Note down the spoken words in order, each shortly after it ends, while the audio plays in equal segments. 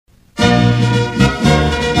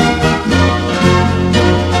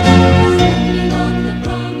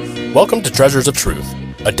Welcome to Treasures of Truth,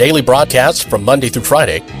 a daily broadcast from Monday through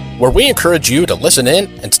Friday, where we encourage you to listen in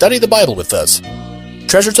and study the Bible with us.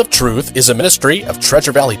 Treasures of Truth is a ministry of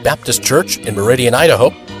Treasure Valley Baptist Church in Meridian,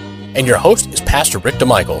 Idaho, and your host is Pastor Rick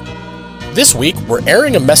DeMichael. This week, we're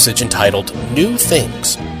airing a message entitled New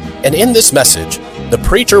Things, and in this message, the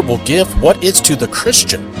preacher will give what is to the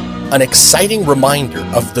Christian an exciting reminder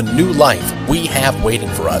of the new life we have waiting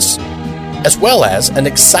for us, as well as an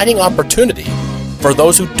exciting opportunity for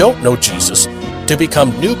those who don't know Jesus to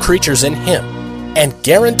become new creatures in Him and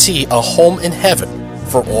guarantee a home in heaven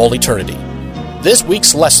for all eternity. This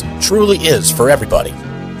week's lesson truly is for everybody,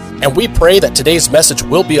 and we pray that today's message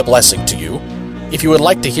will be a blessing to you. If you would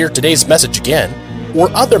like to hear today's message again,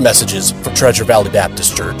 or other messages from Treasure Valley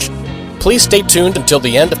Baptist Church, please stay tuned until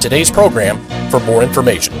the end of today's program for more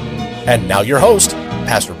information. And now your host,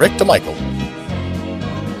 Pastor Rick DeMichael.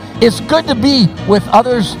 It's good to be with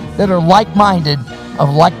others that are like-minded, of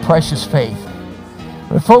like precious faith.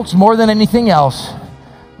 But folks, more than anything else,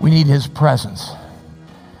 we need His presence.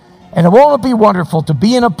 And won't it be wonderful to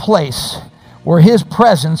be in a place where His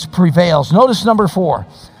presence prevails? Notice number 4.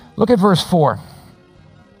 Look at verse 4.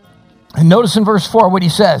 And notice in verse 4 what He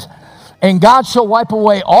says. And God shall wipe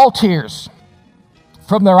away all tears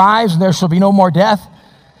from their eyes, and there shall be no more death,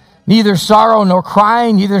 neither sorrow nor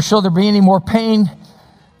crying, neither shall there be any more pain,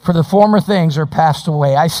 for the former things are passed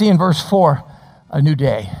away. I see in verse 4, a new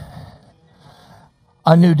day.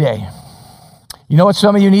 A new day. You know what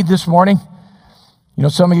some of you need this morning? You know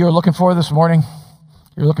what some of you are looking for this morning?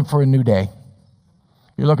 You're looking for a new day.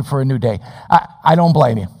 You're looking for a new day. I don't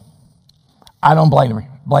blame you. I don't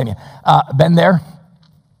blame you. Been there,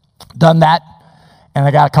 done that, and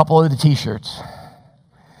I got a couple of the t-shirts.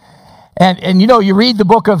 And you know, you read the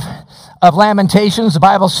book of Lamentations, the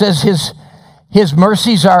Bible says His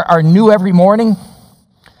mercies are new every morning.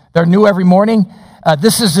 They're new every morning.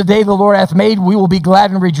 This is the day the Lord hath made. We will be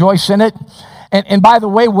glad and rejoice in it. And by the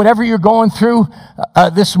way, whatever you're going through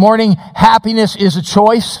this morning, happiness is a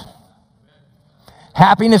choice.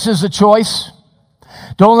 Happiness is a choice.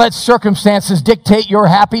 Don't let circumstances dictate your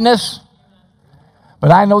happiness.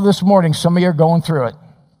 But I know this morning some of you are going through it.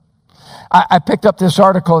 I picked up this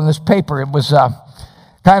article in this paper. It was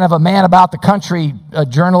kind of a man about the country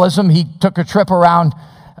journalism. He took a trip around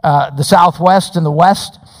the Southwest and the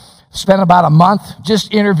West, spent about a month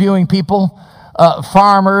just interviewing people,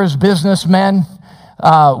 farmers, businessmen,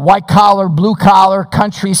 white collar, blue collar,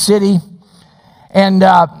 country, city. And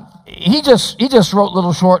he just wrote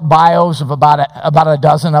little short bios of about a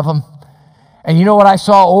dozen of them. And you know what I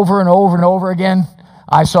saw over and over and over again?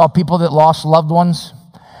 I saw people that lost loved ones.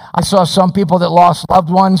 I saw some people that lost loved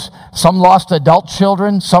ones. Some lost adult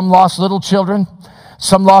children. Some lost little children.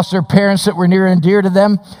 Some lost their parents that were near and dear to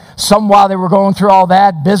them. Some, while they were going through all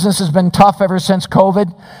that, business has been tough ever since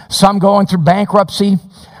COVID. Some going through bankruptcy.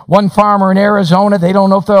 One farmer in Arizona, they don't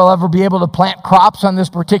know if they'll ever be able to plant crops on this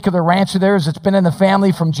particular ranch of theirs. It's been in the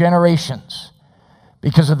family from generations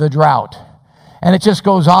because of the drought. And it just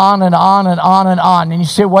goes on and on and on and on. And you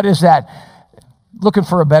say, what is that? Looking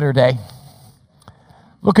for a better day.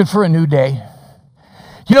 Looking for a new day.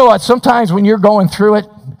 You know what? Sometimes when you're going through it,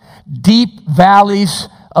 deep valleys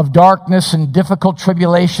of darkness and difficult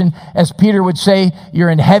tribulation, as Peter would say,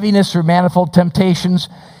 you're in heaviness or manifold temptations.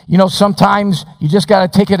 You know, sometimes you just got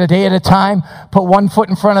to take it a day at a time, put one foot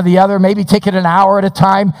in front of the other, maybe take it an hour at a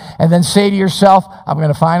time, and then say to yourself, I'm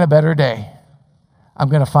going to find a better day. I'm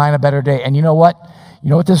going to find a better day. And you know what?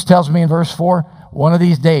 You know what this tells me in verse 4? One of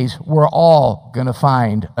these days, we're all going to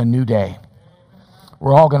find a new day.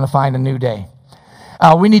 We're all going to find a new day.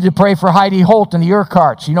 We need to pray for Heidi Holt and the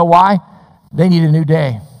Urquharts. You know why? They need a new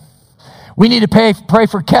day. We need to pray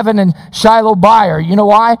for Kevin and Shiloh Byer. You know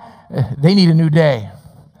why? They need a new day.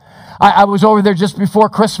 I was over there just before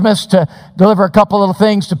Christmas to deliver a couple little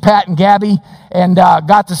things to Pat and Gabby, and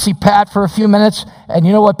got to see Pat for a few minutes. And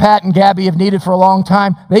you know what Pat and Gabby have needed for a long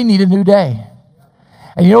time? They need a new day.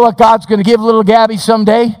 And you know what God's going to give little Gabby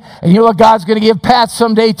someday? And you know what God's going to give Pat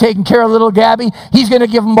someday, taking care of little Gabby? He's going to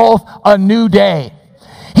give them both a new day.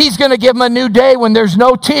 He's going to give them a new day when there's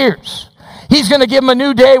no tears. He's going to give them a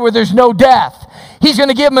new day where there's no death. He's going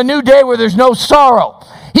to give them a new day where there's no sorrow.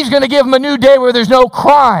 He's going to give them a new day where there's no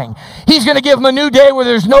crying. He's going to give them a new day where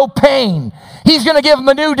there's no pain. He's going to give them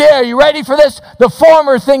a new day. Are you ready for this? The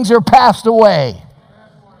former things are passed away.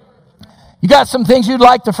 You got some things you'd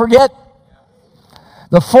like to forget?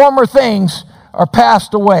 The former things are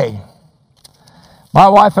passed away. My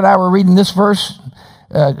wife and I were reading this verse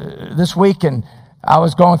this week, and I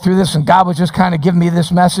was going through this, and God was just kind of giving me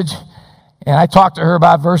this message. And I talked to her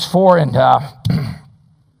about verse 4, and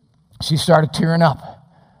she started tearing up.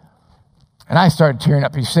 And I started tearing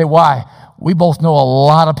up. You say, why? We both know a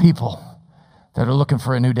lot of people that are looking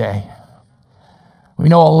for a new day. We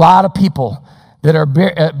know a lot of people that are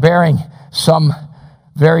bearing some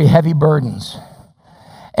very heavy burdens.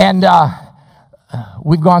 And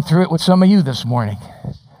we've gone through it with some of you this morning.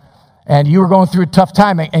 And you were going through a tough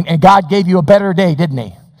time, and God gave you a better day, didn't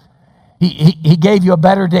he? He gave you a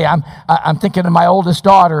better day. I'm thinking of my oldest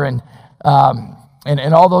daughter and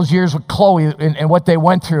all those years with Chloe and what they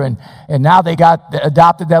went through, and now they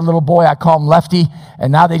adopted that little boy. I call him Lefty,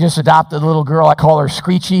 and now they just adopted a little girl. I call her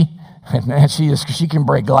Screechy, and man, she can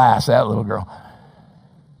break glass, that little girl.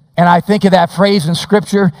 And I think of that phrase in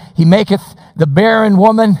Scripture, he maketh the barren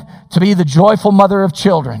woman to be the joyful mother of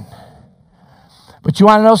children. But you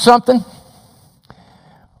want to know something?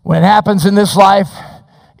 When it happens in this life,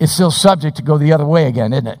 it's still subject to go the other way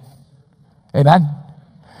again, isn't it? Amen?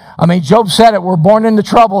 I mean, Job said it, we're born into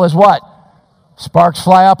trouble as what? Sparks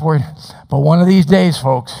fly upward. But one of these days,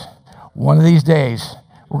 folks, one of these days,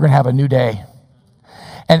 we're going to have a new day.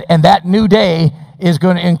 And that new day is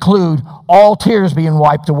going to include all tears being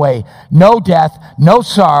wiped away. No death, no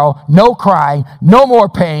sorrow, no crying, no more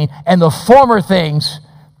pain, and the former things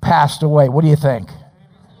passed away. What do you think?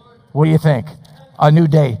 What do you think? A new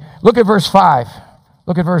day. Look at verse 5.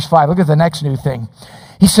 Look at verse 5. Look at the next new thing.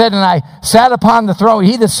 He said, and I sat upon the throne.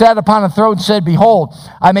 He that sat upon the throne said, behold,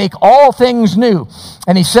 I make all things new.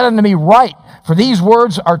 And he said unto me, write, for these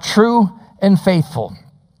words are true and faithful.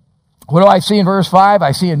 What do I see in verse 5?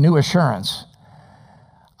 I see a new assurance.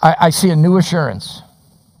 I see a new assurance.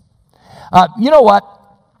 You know what?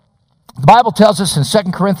 The Bible tells us in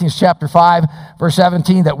 2 Corinthians chapter 5, verse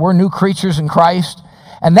 17, that we're new creatures in Christ.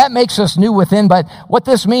 And that makes us new within. But what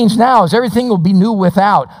this means now is everything will be new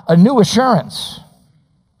without. A new assurance.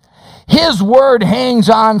 His word hangs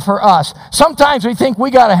on for us. Sometimes we think we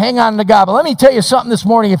got to hang on to God. But let me tell you something this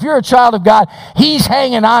morning. If you're a child of God, he's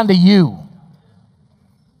hanging on to you.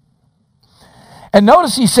 And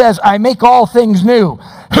notice he says, I make all things new.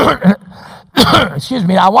 Excuse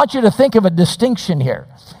me. I want you to think of a distinction here.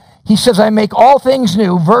 He says, I make all things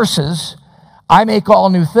new versus I make all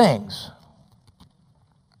new things.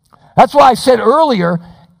 That's why I said earlier,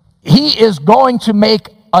 he is going to make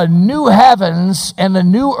a new heavens and a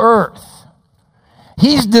new earth.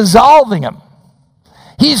 He's dissolving them.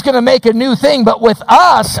 He's going to make a new thing, but with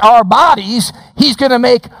us, our bodies, he's going to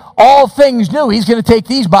make all things new. He's going to take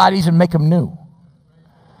these bodies and make them new.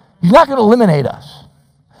 He's not going to eliminate us.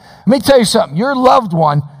 Let me tell you something. Your loved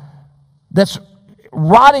one that's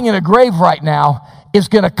rotting in a grave right now is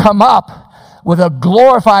going to come up with a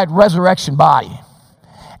glorified resurrection body.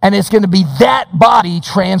 And it's going to be that body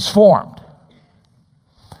transformed.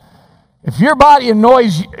 If your body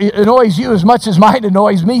annoys you as much as mine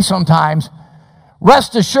annoys me sometimes,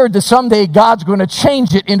 rest assured that someday God's going to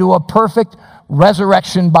change it into a perfect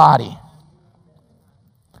resurrection body.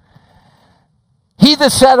 He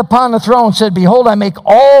that sat upon the throne said, behold, I make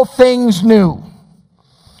all things new.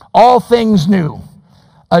 All things new.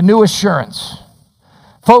 A new assurance.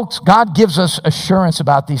 Folks, God gives us assurance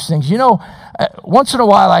about these things. You know, once in a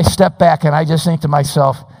while I step back and I just think to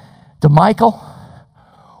myself, DeMichael,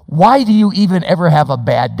 why do you even ever have a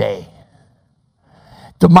bad day?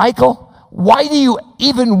 DeMichael, why do you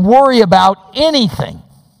even worry about anything?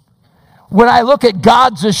 When I look at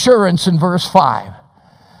God's assurance in verse 5.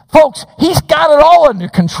 Folks, he's got it all under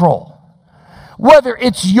control. Whether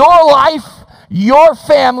it's your life, your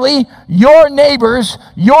family, your neighbors,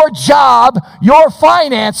 your job, your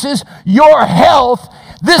finances, your health,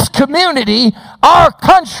 this community, our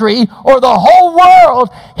country, or the whole world,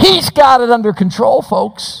 he's got it under control,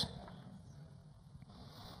 folks.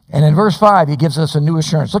 And in verse 5, he gives us a new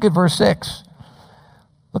assurance. Look at verse 6.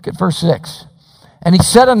 Look at verse 6. And he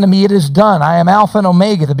said unto me, it is done. I am Alpha and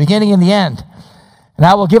Omega, the beginning and the end. And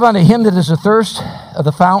I will give unto him that is athirst of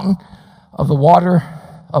the fountain of the water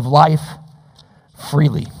of life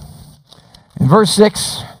freely. In verse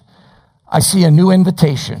 6, I see a new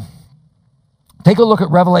invitation. Take a look at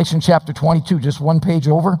Revelation chapter 22, just one page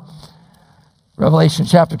over. Revelation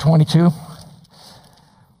chapter 22.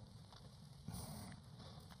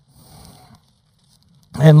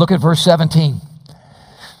 And look at verse 17.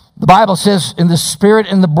 The Bible says, and the Spirit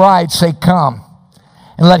and the bride say, come.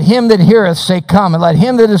 And let him that heareth say, come. And let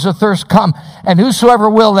him that is athirst come. And whosoever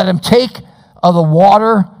will, let him take of the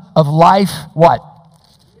water of life, what?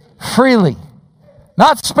 Freely.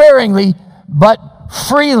 Not sparingly, but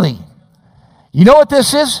freely. You know what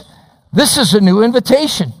this is? This is a new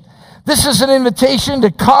invitation. This is an invitation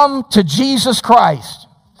to come to Jesus Christ.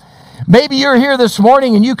 Maybe you're here this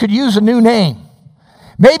morning and you could use a new name.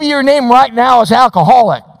 Maybe your name right now is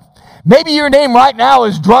alcoholic. Maybe your name right now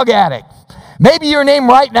is drug addict. Maybe your name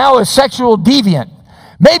right now is sexual deviant.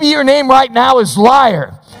 Maybe your name right now is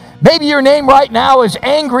liar. Maybe your name right now is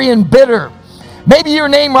angry and bitter. Maybe your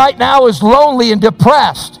name right now is lonely and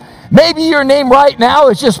depressed. Maybe your name right now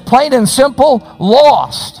is just plain and simple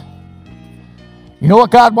lost. You know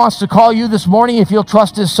what God wants to call you this morning if you'll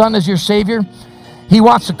trust His Son as your Savior? He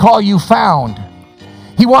wants to call you found.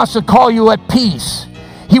 He wants to call you at peace.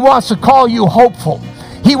 He wants to call you hopeful.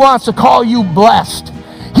 He wants to call you blessed.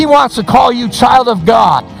 He wants to call you child of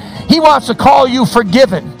God. He wants to call you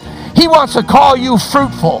forgiven. He wants to call you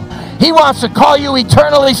fruitful. He wants to call you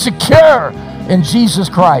eternally secure in Jesus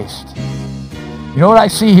Christ. You know what I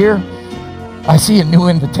see here? I see a new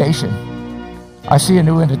invitation. I see a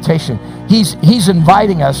new invitation. He's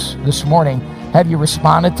inviting us this morning. Have you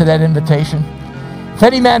responded to that invitation? If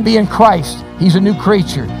any man be in Christ, he's a new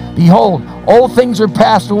creature. Behold, old things are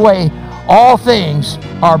passed away. All things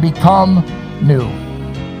are become new.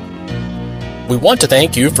 We want to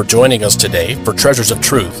thank you for joining us today for Treasures of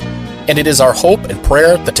Truth, and it is our hope and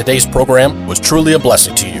prayer that today's program was truly a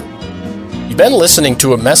blessing to you. You've been listening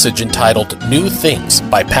to a message entitled New Things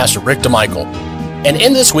by Pastor Rick DeMichael, and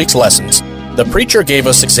in this week's lessons, the preacher gave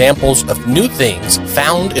us examples of new things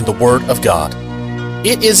found in the Word of God.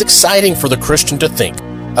 It is exciting for the Christian to think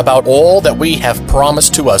about all that we have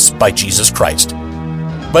promised to us by Jesus Christ.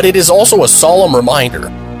 But it is also a solemn reminder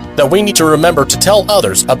that we need to remember to tell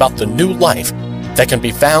others about the new life that can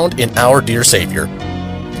be found in our dear Savior.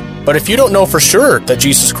 But if you don't know for sure that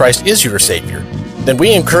Jesus Christ is your Savior, then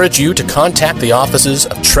we encourage you to contact the offices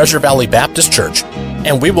of Treasure Valley Baptist Church,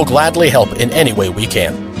 and we will gladly help in any way we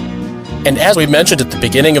can. And as we mentioned at the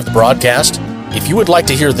beginning of the broadcast, if you would like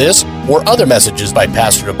to hear this or other messages by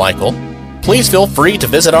Pastor DeMichael, please feel free to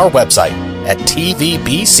visit our website at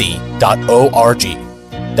tvbc.org.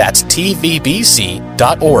 That's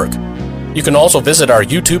tvbc.org. You can also visit our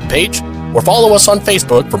YouTube page or follow us on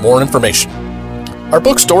Facebook for more information. Our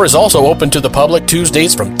bookstore is also open to the public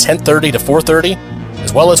Tuesdays from 10:30 to 4:30,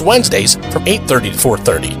 as well as Wednesdays from 8:30 to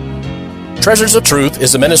 4:30. Treasures of Truth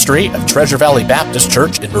is a ministry of Treasure Valley Baptist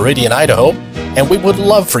Church in Meridian, Idaho, and we would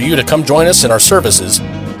love for you to come join us in our services,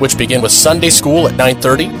 which begin with Sunday school at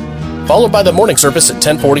 9:30, followed by the morning service at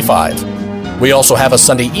 10:45. We also have a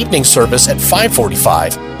Sunday evening service at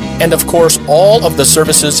 5:45, and of course, all of the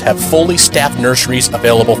services have fully staffed nurseries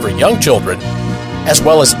available for young children, as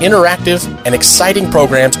well as interactive and exciting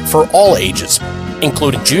programs for all ages,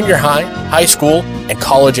 including junior high, high school, and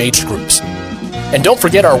college-age groups. And don't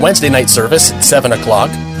forget our Wednesday night service at 7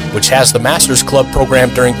 o'clock, which has the Masters Club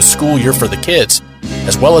program during the school year for the kids,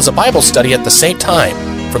 as well as a Bible study at the same time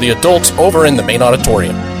for the adults over in the main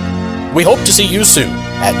auditorium. We hope to see you soon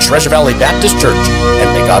at Treasure Valley Baptist Church,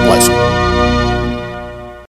 and may God bless you.